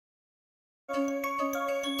All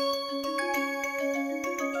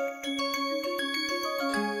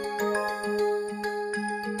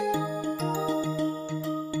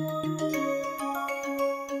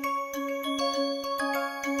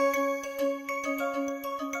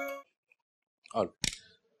right.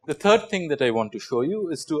 The third thing that I want to show you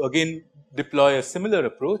is to again deploy a similar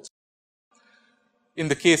approach in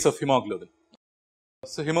the case of hemoglobin.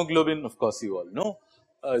 So, hemoglobin of course, you all know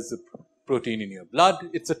is a protein in your blood.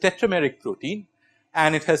 It is a tetrameric protein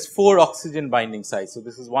and it has 4 oxygen binding sites. So,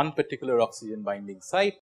 this is one particular oxygen binding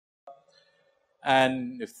site,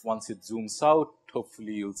 and if once it zooms out,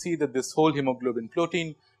 hopefully you will see that this whole hemoglobin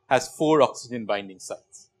protein has 4 oxygen binding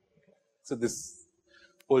sites. So, this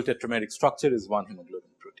whole tetrameric structure is one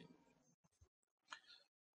hemoglobin protein.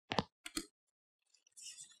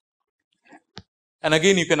 And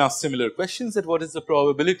again you can ask similar questions, that what is the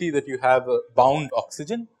probability that you have a bound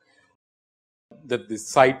oxygen, that the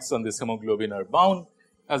sites on this hemoglobin are bound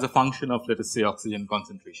as a function of, let us say, oxygen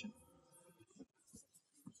concentration.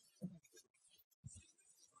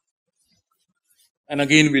 And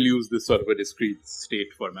again we will use this sort of a discrete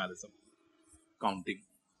state formalism counting.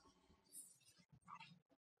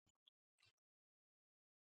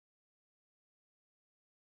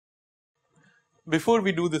 Before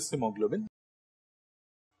we do this hemoglobin,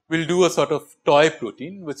 we will do a sort of toy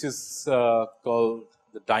protein which is called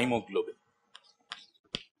the Haemoglobin,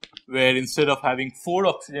 where instead of having 4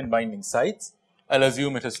 oxygen binding sites, I will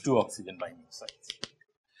assume it has 2 oxygen binding sites.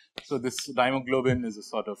 So, this Haemoglobin is a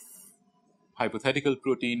sort of hypothetical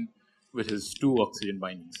protein which has 2 oxygen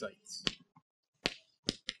binding sites.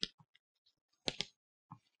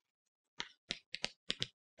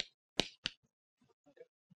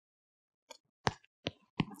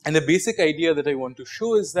 And the basic idea that I want to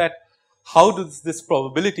show is that how does this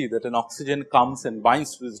probability that an oxygen comes and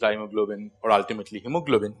binds to this Haemoglobin or ultimately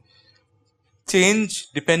hemoglobin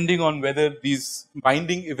change depending on whether these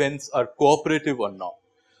binding events are cooperative or not.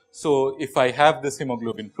 So, if I have this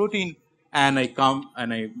hemoglobin protein and I come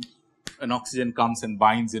and an oxygen comes and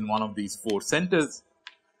binds in one of these 4 centers,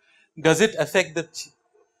 does it affect the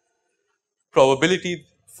probability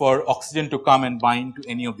for oxygen to come and bind to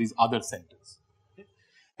any of these other centers?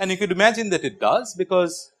 And you could imagine that it does,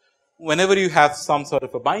 because whenever you have some sort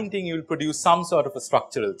of a binding, you will produce some sort of a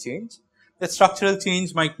structural change. That structural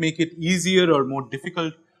change might make it easier or more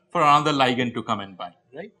difficult for another ligand to come and bind,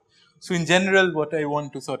 right. So, in general, what I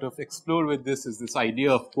want to sort of explore with this is this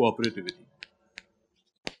idea of cooperativity.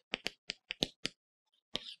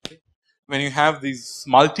 When you have these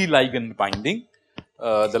multi-ligand binding,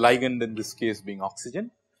 the ligand in this case being oxygen,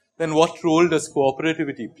 then what role does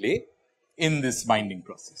cooperativity play in this binding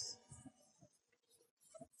process?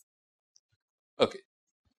 Okay.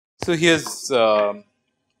 So, here's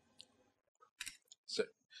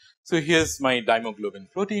my Haemoglobin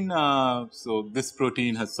protein. So, this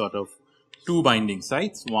protein has sort of 2 binding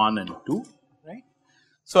sites, 1 and 2, right.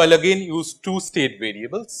 So, I will again use 2 state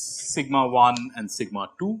variables, sigma 1 and sigma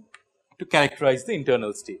 2, to characterize the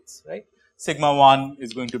internal states, right. Sigma 1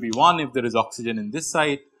 is going to be 1 if there is oxygen in this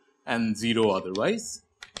site and 0 otherwise.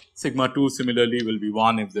 Sigma 2 similarly will be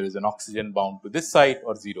 1 if there is an oxygen bound to this site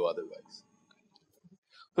or 0 otherwise.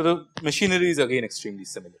 So, the machinery is again extremely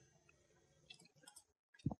similar.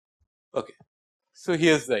 Okay. So,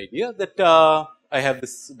 here is the idea that I have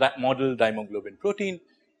this model Haemoglobin protein.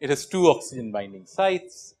 It has 2 oxygen binding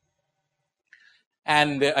sites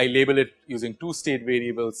and I label it using 2 state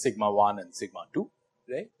variables sigma 1 and sigma 2,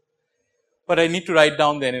 right. But I need to write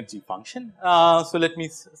down the energy function. So, let me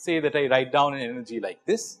say that I write down an energy like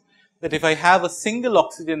this, that if I have a single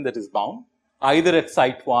oxygen that is bound either at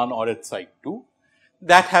site 1 or at site 2,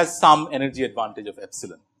 that has some energy advantage of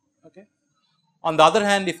epsilon. Okay. On the other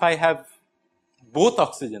hand, if I have both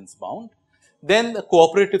oxygens bound, then the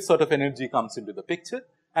cooperative sort of energy comes into the picture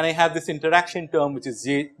and I have this interaction term which is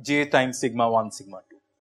j times sigma 1 sigma 2.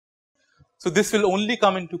 So, this will only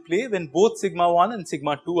come into play when both sigma 1 and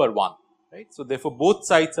sigma 2 are 1, right. So, therefore, both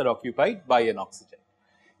sites are occupied by an oxygen.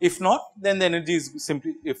 If not, then the energy is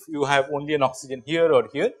simply, if you have only an oxygen here or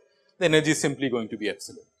here, the energy is simply going to be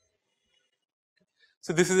epsilon.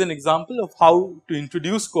 So, this is an example of how to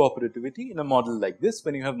introduce cooperativity in a model like this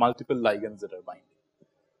when you have multiple ligands that are binding.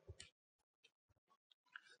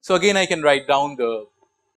 So, again I can write down the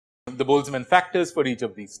Boltzmann factors for each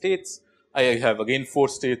of these states. I have again 4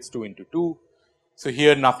 states 2 into 2. So,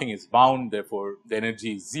 here nothing is bound, therefore, the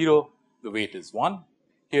energy is 0, the weight is 1.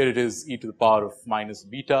 Here it is e to the power of minus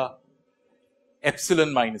beta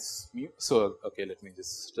epsilon minus mu. So, okay, let me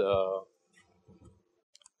just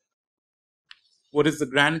what is the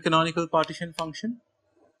grand canonical partition function,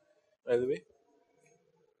 by the way?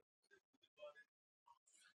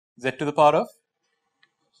 Z to the power of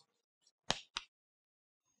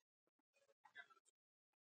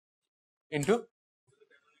into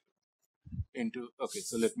okay.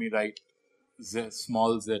 So let me write z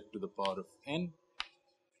small z to the power of n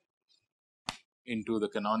into the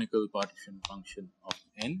canonical partition function of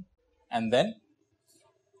n, and then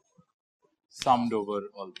summed over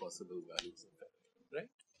all possible values of that, right.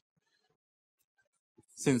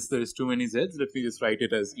 Since there is too many z's, let me just write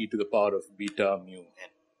it as e to the power of beta mu n,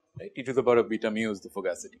 right. E to the power of beta mu is the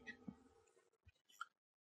fugacity,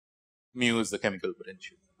 mu is the chemical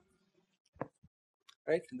potential,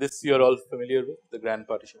 right. This you are all familiar with, the grand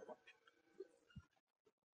partition function.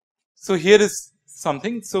 So here is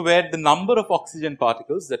something, so where the number of oxygen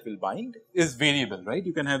particles that will bind is variable, right.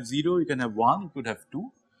 You can have 0, you can have 1, you could have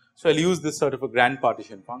 2. So I'll use this sort of a grand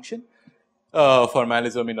partition function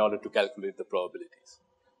formalism in order to calculate the probabilities.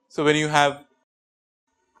 So when you have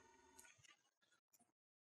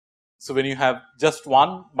just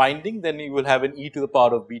one binding, then you will have an e to the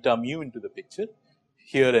power of beta mu into the picture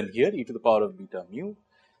here and here, e to the power of beta mu,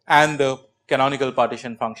 and the canonical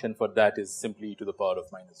partition function for that is simply e to the power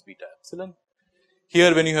of minus beta epsilon.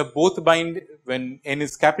 Here when you have both bind, when n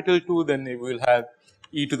is capital 2, then you will have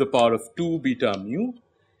e to the power of 2 beta mu,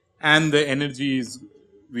 and the energy is,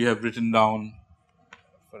 we have written down,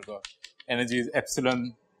 forgot, energy is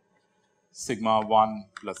epsilon sigma 1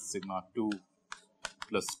 plus sigma 2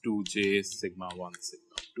 plus 2j sigma 1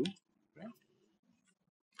 sigma 2. Right?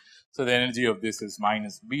 So the energy of this is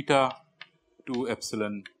minus beta 2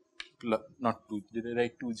 epsilon plus, not 2, did I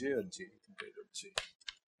write 2j or j? I wrote j.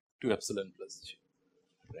 2 epsilon plus j.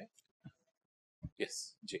 Right?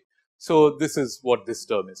 Yes, j. So this is what this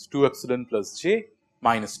term is, 2 epsilon plus j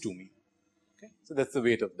minus 2 mu. Okay? So that's the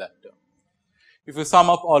weight of that term. If you sum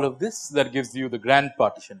up all of this, that gives you the grand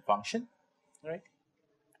partition function, right.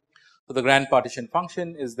 So the grand partition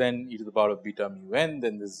function is then e to the power of beta mu n,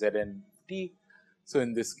 then this Zn t. So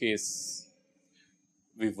in this case,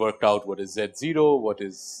 we've worked out what is Z0, what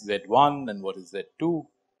is Z1, and what is Z2,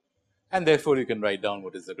 and therefore you can write down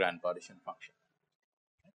what is the grand partition function.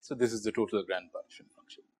 So this is the total grand partition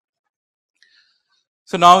function.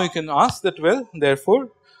 So now you can ask that, well,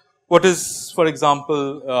 therefore, what is, for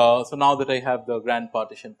example, so now that I have the grand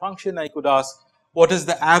partition function, I could ask what is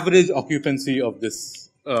the average occupancy of this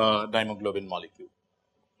dihemoglobin molecule,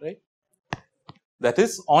 right. That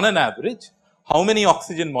is, on an average, how many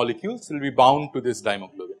oxygen molecules will be bound to this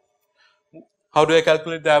dihemoglobin. How do I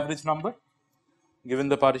calculate the average number given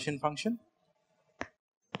the partition function,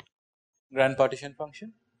 grand partition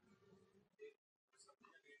function?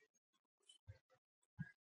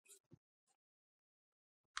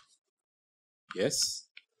 Yes,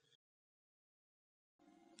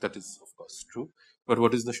 that is of course true, but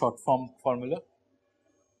what is the short form formula?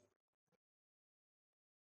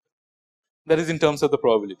 That is in terms of the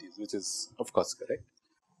probabilities, which is of course correct.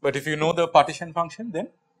 But if you know the partition function, then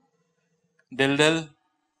del del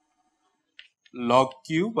log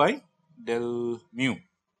q by del mu,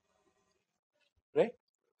 right,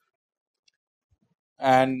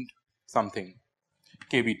 and something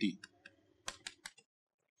kbt.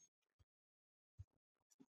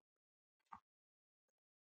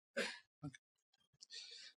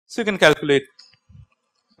 So you can calculate,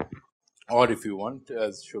 or if you want,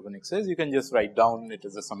 as Shovanik says, you can just write down it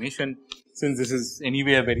as a summation. Since this is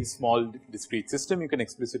anyway a very small discrete system, you can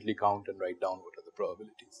explicitly count and write down what are the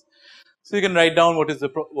probabilities. So you can write down what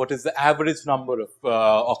is the average number of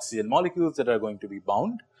oxygen molecules that are going to be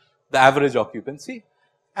bound, the average occupancy,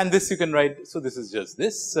 and this you can write. So this is just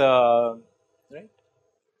this, right,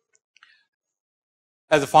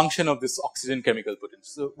 as a function of this oxygen chemical potential.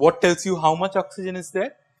 So what tells you how much oxygen is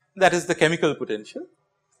there? That is the chemical potential.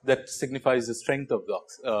 That signifies the strength of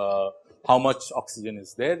the how much oxygen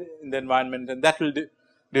is there in the environment, and that will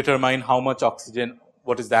determine how much oxygen,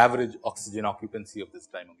 what is the average oxygen occupancy of this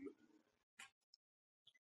dihemoglobin.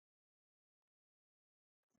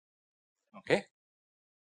 Okay.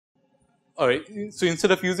 All right. So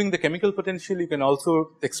instead of using the chemical potential, you can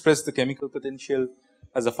also express the chemical potential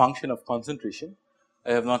as a function of concentration.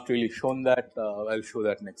 I have not really shown that. I'll show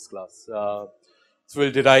that next class. So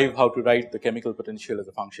we'll derive how to write the chemical potential as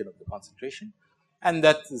a function of the concentration, and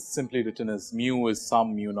that is simply written as mu is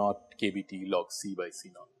sum mu naught kBt log C by C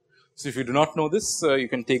naught. So if you do not know this, you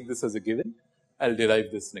can take this as a given. I'll derive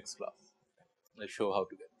this next class. I'll show how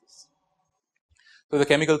to get this. So the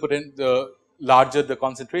chemical potential, the larger the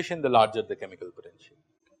concentration, the larger the chemical potential.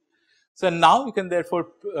 So now you can therefore,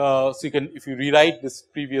 so you can, if you rewrite this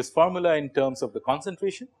previous formula in terms of the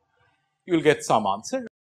concentration, you will get some answer.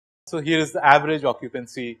 So here is the average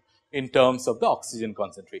occupancy in terms of the oxygen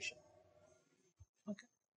concentration. Okay.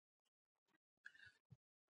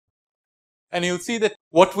 And you'll see that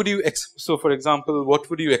what would you so for example, what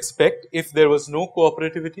would you expect if there was no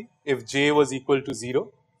cooperativity, if J was equal to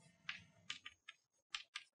 0?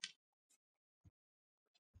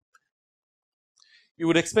 You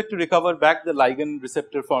would expect to recover back the ligand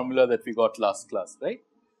receptor formula that we got last class, right,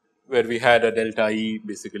 where we had a delta E,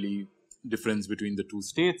 basically difference between the two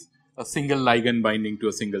states, a single ligand binding to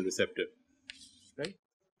a single receptor, right.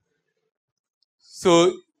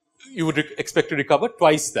 So, you would expect to recover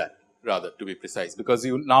twice that, rather, to be precise, because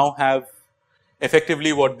you now have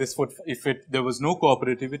effectively what this would, if there was no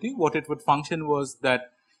cooperativity, what it would function was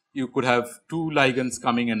that you could have two ligands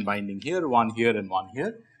coming and binding here and one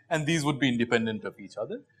here, and these would be independent of each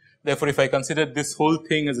other. Therefore, if I consider this whole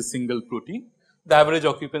thing as a single protein, the average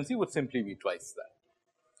occupancy would simply be twice that.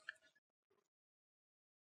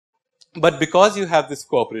 But because you have this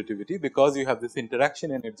cooperativity, because you have this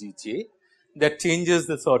interaction energy J, that changes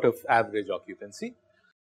the sort of average occupancy.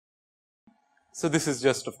 So, this is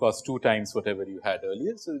just of course 2 times whatever you had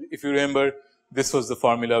earlier. So, if you remember, this was the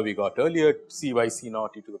formula we got earlier, C by C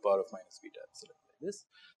naught e to the power of minus beta epsilon, like this.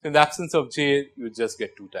 So, in the absence of J, you just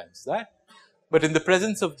get 2 times that. But in the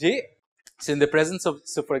presence of J, so in the presence of,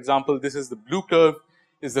 so for example, this is the blue curve,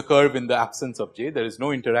 is the curve in the absence of J. There is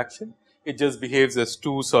no interaction. It just behaves as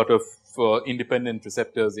 2 sort of independent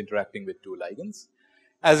receptors interacting with 2 ligands.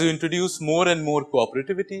 As you introduce more and more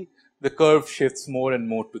cooperativity, the curve shifts more and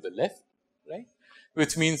more to the left, right,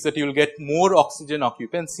 which means that you will get more oxygen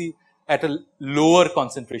occupancy at a lower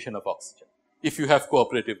concentration of oxygen if you have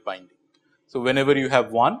cooperative binding. So, whenever you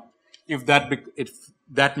have one, if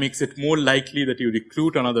that makes it more likely that you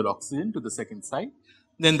recruit another oxygen to the second side,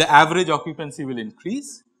 then the average occupancy will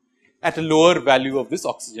increase at a lower value of this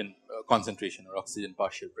oxygen concentration or oxygen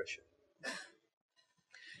partial pressure.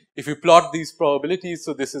 If you plot these probabilities,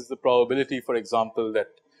 so this is the probability, for example, that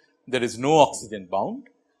there is no oxygen bound,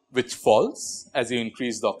 which falls as you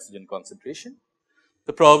increase the oxygen concentration.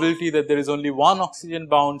 The probability that there is only one oxygen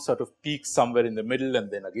bound sort of peaks somewhere in the middle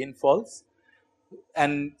and then again falls.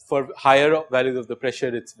 And for higher values of the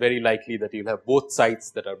pressure, it's very likely that you'll have both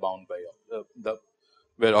sites that are bound by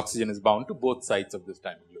where oxygen is bound to both sides of this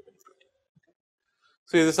Haemoglobin protein.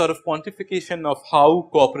 So, it's a sort of quantification of how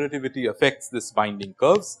cooperativity affects this binding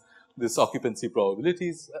curves, this occupancy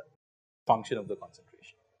probabilities, function of the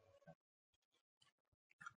concentration.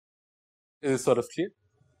 Is this sort of clear?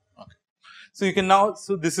 Okay. So, you can now,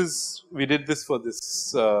 so this is, we did this for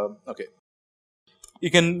this, okay.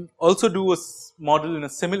 You can also do a model in a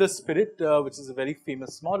similar spirit, which is a very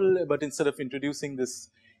famous model, but instead of introducing this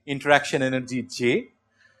interaction energy J,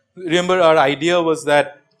 remember our idea was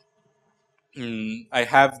that I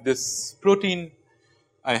have this protein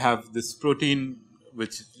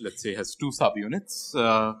which, let's say, has 2 subunits.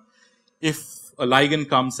 If a ligand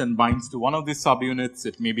comes and binds to one of these subunits,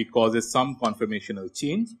 it maybe causes some conformational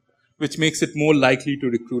change, which makes it more likely to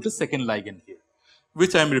recruit a second ligand here,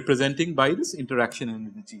 which I am representing by this interaction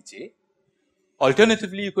energy J.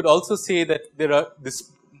 Alternatively, you could also say that there are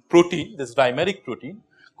this protein, this dimeric protein,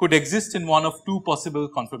 could exist in one of 2 possible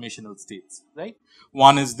conformational states, right.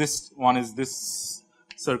 One is this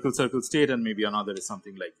circle state, and maybe another is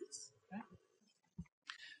something like this. Right?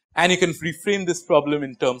 And you can reframe this problem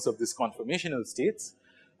in terms of this conformational states,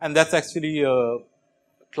 and that's actually a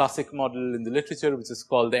classic model in the literature, which is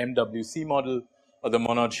called the MWC model or the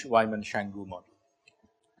Monod-Wyman-Shangu model.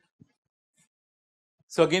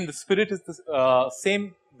 So, again, the spirit is the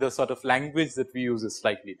same, the sort of language that we use is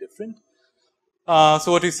slightly different.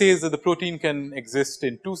 So, what we say is that the protein can exist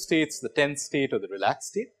in 2 states, the tense state or the relaxed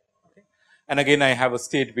state. Okay. And again, I have a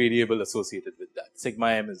state variable associated with that. Sigma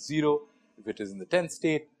m is 0 if it is in the tense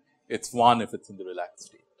state, it's 1 if it's in the relaxed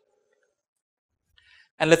state.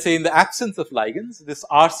 And let's say in the absence of ligands, this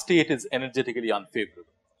R state is energetically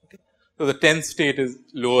unfavorable. Okay. So, the tense state is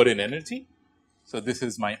lower in energy. So, this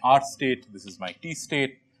is my R state, this is my T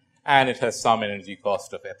state, and it has some energy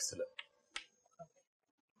cost of epsilon.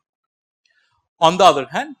 On the other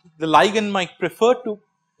hand, the ligand might prefer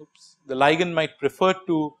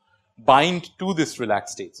to bind to this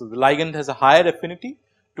relaxed state. So, the ligand has a higher affinity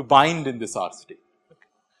to bind in this R state, okay,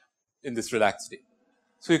 in this relaxed state.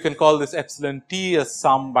 So, you can call this epsilon T as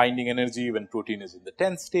some binding energy when protein is in the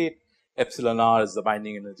tense state, epsilon R is the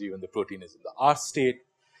binding energy when the protein is in the R state.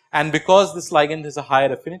 And because this ligand has a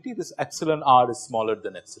higher affinity, this epsilon R is smaller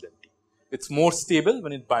than epsilon T. It's more stable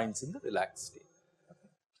when it binds in the relaxed state.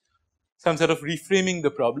 So, I am sort of reframing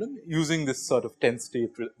the problem using this sort of tense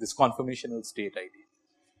state, this conformational state idea.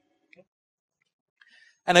 Okay.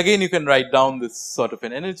 And again, you can write down this sort of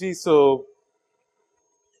an energy. So,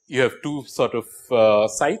 you have 2 sort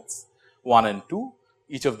of sites, 1 and 2,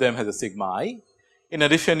 each of them has a sigma I. In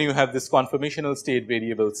addition, you have this conformational state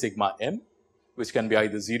variable sigma m, which can be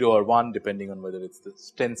either 0 or 1 depending on whether it is the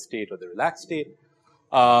tense state or the relaxed state.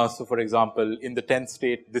 So, for example, in the tense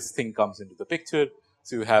state, this thing comes into the picture.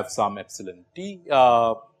 So, you have some epsilon t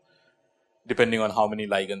depending on how many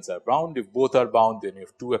ligands are bound. If both are bound, then you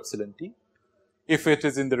have 2 epsilon t. If it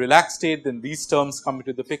is in the relaxed state, then these terms come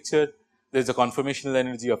into the picture. There is a conformational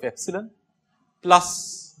energy of epsilon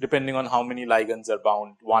plus, depending on how many ligands are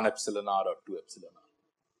bound, 1 epsilon r or 2 epsilon r,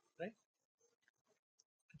 right.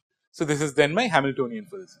 So, this is then my Hamiltonian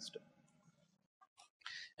for the system.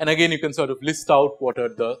 And again, you can sort of list out what are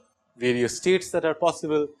the various states that are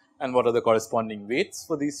possible and what are the corresponding weights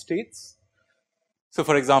for these states. So,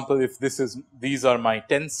 for example, if these are my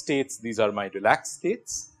tense states, these are my relaxed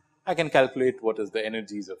states, I can calculate what is the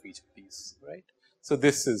energies of each of these, right. So,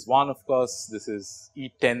 this is 1, of course, this is E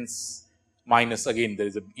tense minus, again there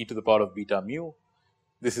is a e to the power of beta mu,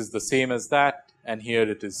 this is the same as that, and here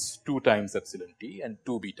it is 2 times epsilon t and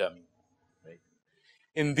 2 beta mu, right.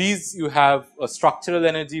 In these you have a structural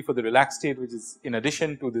energy for the relaxed state, which is in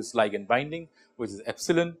addition to this ligand binding, which is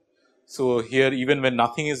epsilon. So, here even when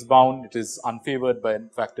nothing is bound, it is unfavored by a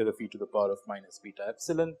factor of e to the power of minus beta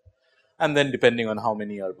epsilon, and then depending on how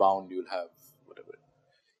many are bound, you will have whatever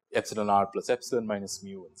epsilon r plus epsilon minus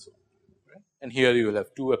mu and so on, right. And here you will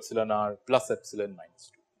have 2 epsilon r plus epsilon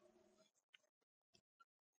minus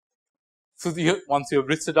 2. So, once you have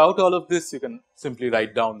listed out all of this, you can simply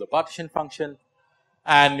write down the partition function,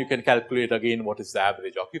 and you can calculate again what is the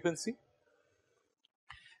average occupancy.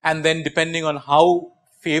 And then depending on how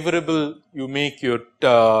favorable you make your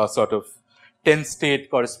sort of tense state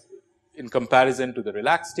in comparison to the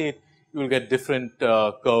relaxed state, you will get different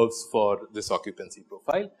curves for this occupancy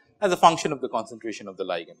profile as a function of the concentration of the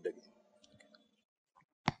ligand again.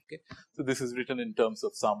 Okay. So, this is written in terms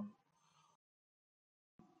of some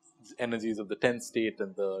energies of the tense state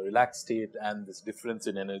and the relaxed state, and this difference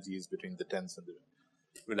in energies between the tense and the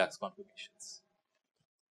relaxed conformations.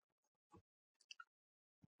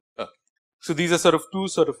 Okay. So, these are sort of two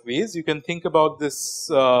sort of ways you can think about this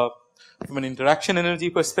from an interaction energy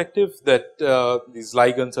perspective, that these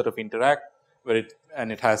ligands sort of interact where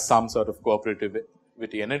it has some sort of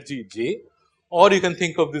cooperativity energy J, or you can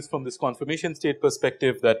think of this from this conformation state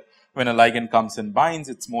perspective, that when a ligand comes and binds,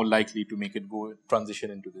 it is more likely to make it go transition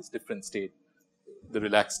into this different state, the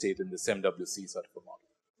relaxed state in this MWC sort of a model.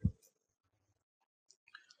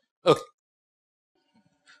 Okay.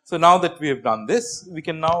 So, now that we have done this, we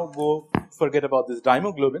can now go forget about this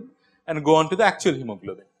dihemoglobin and go on to the actual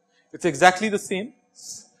hemoglobin. It is exactly the same,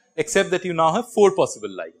 except that you now have 4 possible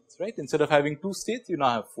ligands, right. Instead of having 2 states, you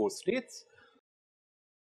now have 4 states,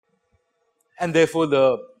 and therefore,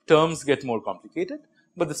 the terms get more complicated,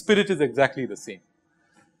 but the spirit is exactly the same.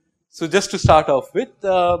 So, just to start off with,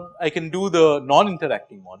 I can do the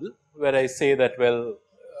non-interacting model, where I say that, well,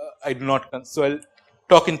 I do not, so I will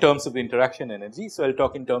talk in terms of the interaction energy. So, I will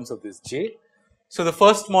talk in terms of this J. So, the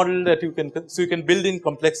first model that you can, so you can build in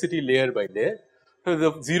complexity layer by layer. So,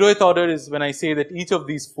 the 0th order is when I say that each of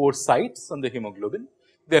these 4 sites on the hemoglobin,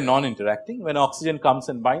 they are non-interacting. When oxygen comes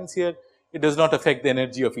and binds here, it does not affect the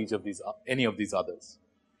energy of each of these, any of these others.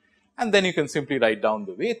 And then you can simply write down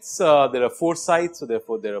the weights. There are 4 sites, so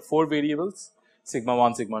therefore, there are 4 variables, sigma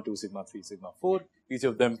 1, sigma 2, sigma 3, sigma 4. Each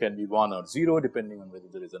of them can be 1 or 0 depending on whether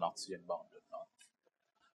there is an oxygen bound or not.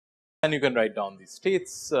 And you can write down these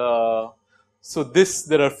states. So,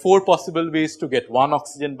 there are 4 possible ways to get 1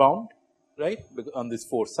 oxygen bound, right, on these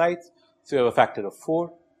 4 sites. So, you have a factor of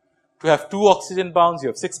 4. To have 2 oxygen bounds, you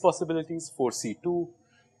have 6 possibilities, 4C2.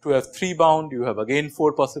 To have 3 bound, you have again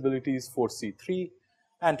 4 possibilities, 4C3.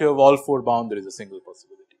 And to have all 4 bound, there is a single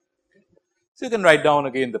possibility. Okay. So, you can write down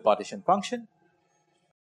again the partition function.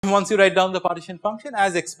 Once you write down the partition function,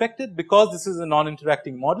 as expected, because this is a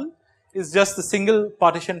non-interacting model, is just the single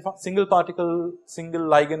particle, single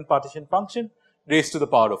ligand partition function raised to the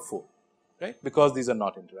power of 4, right, because these are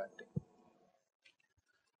not interacting.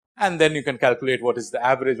 And then you can calculate what is the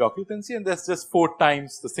average occupancy, and that is just 4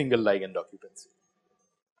 times the single ligand occupancy.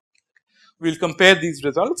 We will compare these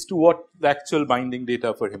results to what the actual binding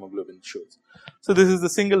data for hemoglobin shows. So, this is the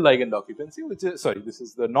single ligand occupancy, which is, sorry, this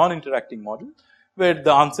is the non-interacting model, where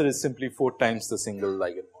the answer is simply 4 times the single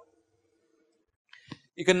ligand model.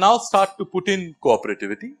 You can now start to put in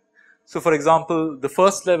cooperativity. So, for example, the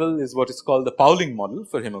first level is what is called the Pauling model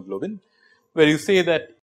for hemoglobin, where you say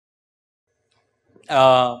that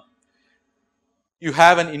you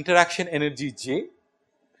have an interaction energy J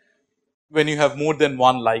when you have more than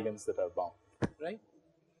 1 ligands that are bound, right.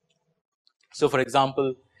 So, for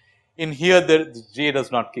example, in here the J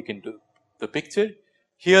does not kick into the picture.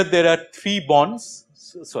 Here there are 3 bonds.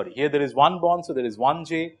 So, sorry, here there is one bond, so there is one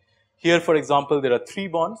J. Here, for example, there are 3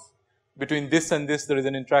 bonds. Between this and this, there is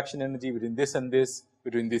an interaction energy. Between this and this,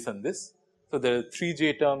 between this and this. So, there are 3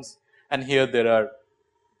 J terms, and here there are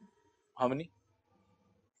how many?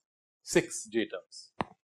 6 J terms,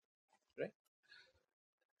 right?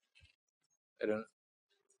 I don't know.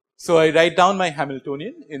 So, I write down my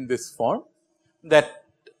Hamiltonian in this form, that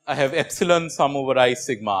I have epsilon sum over I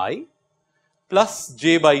sigma I plus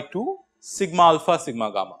j by 2 sigma alpha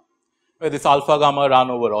sigma gamma, where this alpha gamma run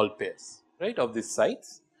over all pairs, right, of these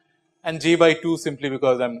sites, and j by 2 simply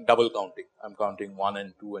because I am double counting. I am counting 1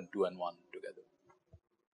 and 2 and 2 and 1 together.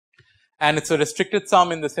 And it is a restricted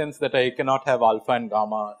sum in the sense that I cannot have alpha and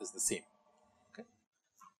gamma is the same. Okay.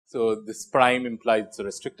 So, this prime implies it's a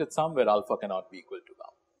restricted sum where alpha cannot be equal to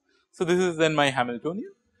gamma. So, this is then my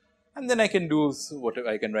Hamiltonian, and then I can do whatever,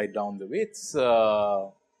 I can write down the weights,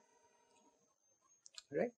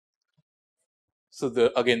 right.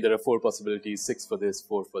 So, again there are 4 possibilities, 6 for this,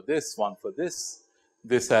 4 for this, 1 for this.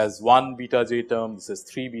 This has 1 beta j term, this has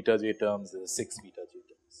 3 beta j terms, this has 6 beta j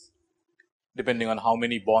terms, depending on how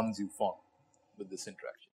many bonds you form with this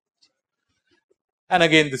interaction. And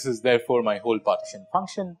again, this is therefore my whole partition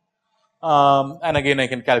function. And again, I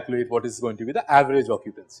can calculate what is going to be the average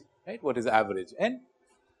occupancy, right? What is average N?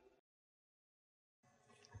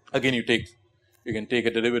 Again, you can take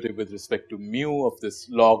a derivative with respect to mu of this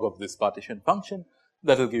log of this partition function,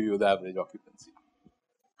 that will give you the average occupancy.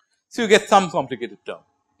 So, you get some complicated term.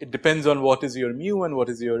 It depends on what is your mu and what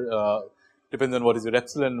is your depends on what is your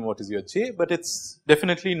epsilon and what is your j, but it is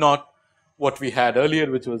definitely not what we had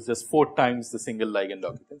earlier, which was just 4 times the single ligand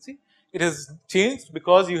occupancy. It has changed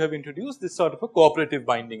because you have introduced this sort of a cooperative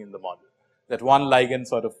binding in the model, that one ligand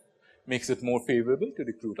sort of makes it more favorable to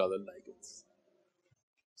recruit other ligands.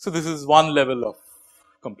 So, this is one level of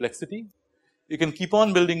complexity. You can keep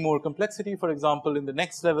on building more complexity. For example, in the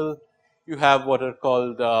next level, you have what are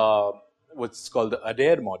called what's called the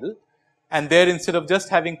Adair model, and there instead of just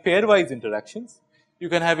having pairwise interactions, you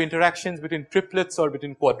can have interactions between triplets or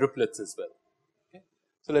between quadruplets as well. Okay.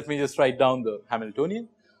 So, let me just write down the Hamiltonian.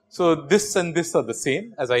 So, this and this are the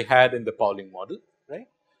same as I had in the Pauling model, right?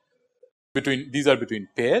 These are between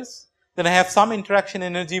pairs. Then I have some interaction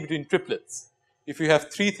energy between triplets. If you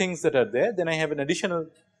have 3 things that are there, then I have an additional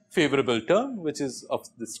favorable term, which is of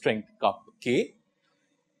the strength k.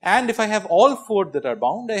 And if I have all 4 that are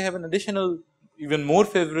bound, I have an additional even more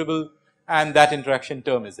favorable, and that interaction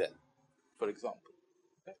term is L, for example.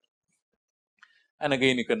 Okay. And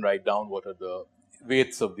again, you can write down what are the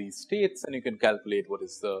weights of these states, and you can calculate what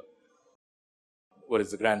is the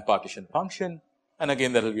grand partition function. And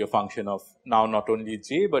again, that will be a function of now not only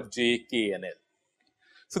j, but j, k and L.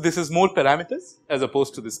 So, this is more parameters as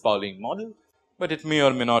opposed to this Pauling model, but it may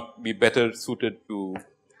or may not be better suited to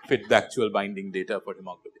fit the actual binding data for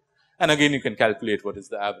hemoglobin. And again, you can calculate what is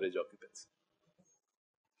the average occupancy.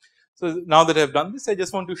 So, now that I have done this, I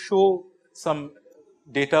just want to show some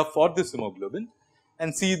data for this hemoglobin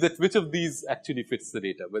and see that which of these actually fits the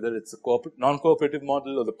data, whether it is a non-cooperative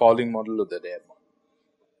model or the Pauling model or the Adair model.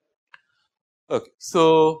 Okay.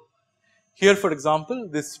 So, here for example,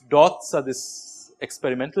 this dots are this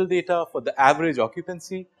experimental data for the average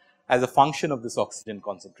occupancy as a function of this oxygen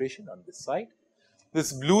concentration on this side.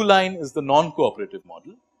 This blue line is the non-cooperative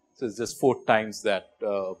model. So, it is just 4 times that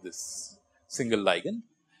of this single ligand,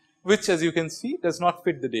 which as you can see does not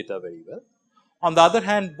fit the data very well. On the other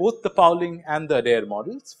hand, both the Pauling and the Adair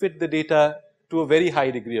models fit the data to a very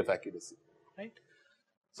high degree of accuracy, right.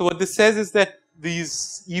 So, what this says is that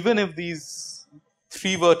even if these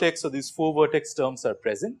 3 vertex or these 4 vertex terms are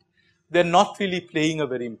present, they are not really playing a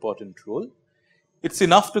very important role. It is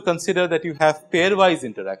enough to consider that you have pairwise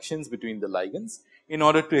interactions between the ligands in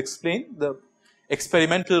order to explain the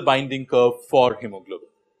experimental binding curve for hemoglobin.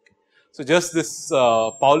 So, just this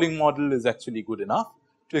Pauling model is actually good enough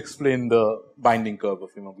to explain the binding curve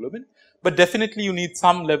of hemoglobin, but definitely you need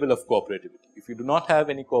some level of cooperativity. If you do not have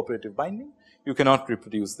any cooperative binding, you cannot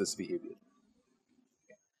reproduce this behavior.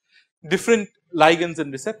 Different ligands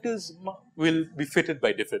and receptors will be fitted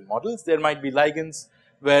by different models. There might be ligands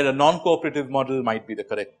where a non-cooperative model might be the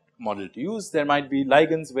correct model to use. There might be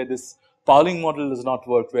ligands where this Pauling model does not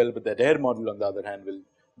work well, but the Adair model on the other hand will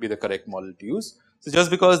be the correct model to use. So, just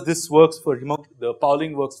because this works for the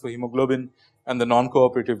Pauling works for hemoglobin and the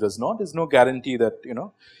non-cooperative does not, is no guarantee that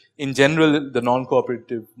in general the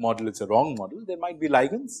non-cooperative model is a wrong model. There might be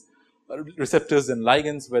ligands, receptors and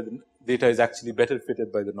ligands where the data is actually better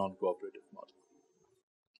fitted by the non-cooperative model.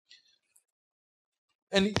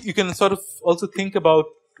 And you can sort of also think about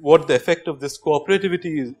what the effect of this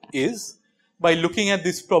cooperativity is by looking at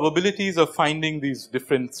these probabilities of finding these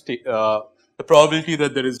different the probability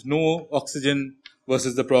that there is no oxygen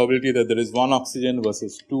versus the probability that there is 1 oxygen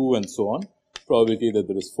versus 2 and so on, probability that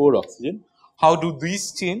there is 4 oxygen. How do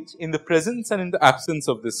these change in the presence and in the absence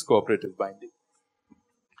of this cooperative binding?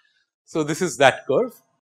 So, this is that curve.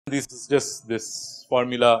 This is just this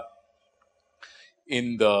formula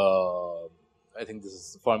in the, I think this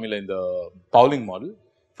is the formula in the Pauling model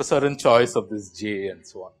for certain choice of this J and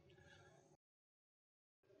so on.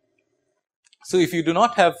 So, if you do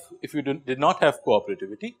not have, if you did not have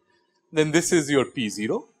cooperativity, then this is your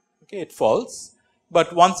P0, okay, it falls.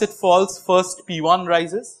 But once it falls, first P1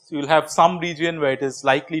 rises. So, you will have some region where it is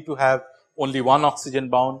likely to have only 1 oxygen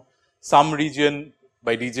bound, some region,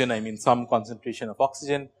 by region I mean some concentration of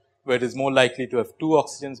oxygen, where it is more likely to have 2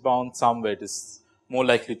 oxygens bound, some where it is more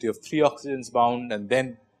likely to have 3 oxygens bound, and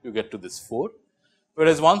then you get to this 4.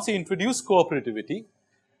 Whereas, once you introduce cooperativity,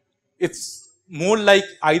 it's more like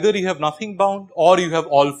either you have nothing bound or you have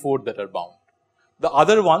all 4 that are bound. The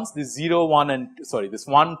other ones, this 0, 1 and sorry, this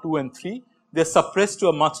 1, 2 and 3, they are suppressed to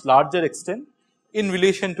a much larger extent in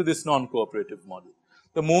relation to this non-cooperative model.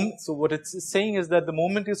 The moment, so what it's saying is that the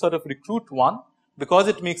moment you sort of recruit 1, because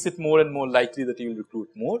it makes it more and more likely that you will recruit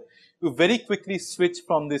more, you very quickly switch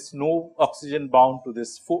from this no oxygen bound to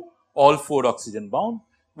this all 4 oxygen bound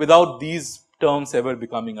without these terms ever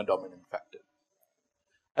becoming a dominant factor,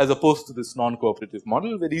 as opposed to this non-cooperative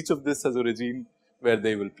model where each of this has a regime where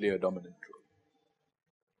they will play a dominant role.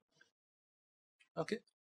 Okay.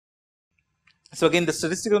 So, again the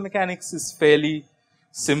statistical mechanics is fairly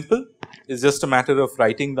simple. It's just a matter of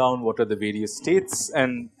writing down what are the various states,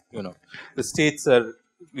 and the states are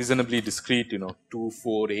reasonably discrete, 2,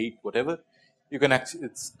 4, 8 whatever. You can actually,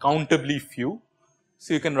 it's countably few.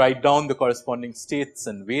 So, you can write down the corresponding states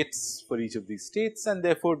and weights for each of these states, and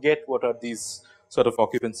therefore get what are these sort of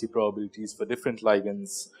occupancy probabilities for different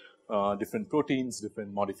ligands, different proteins,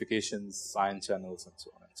 different modifications, ion channels and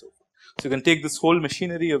so on and so forth. So, you can take this whole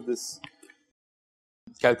machinery of this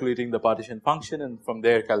calculating the partition function, and from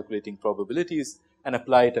there calculating probabilities and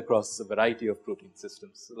apply it across a variety of protein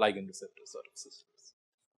systems, ligand receptor sort of systems.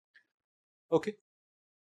 Okay.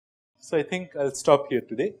 So, I think I will stop here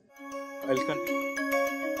today. I will continue.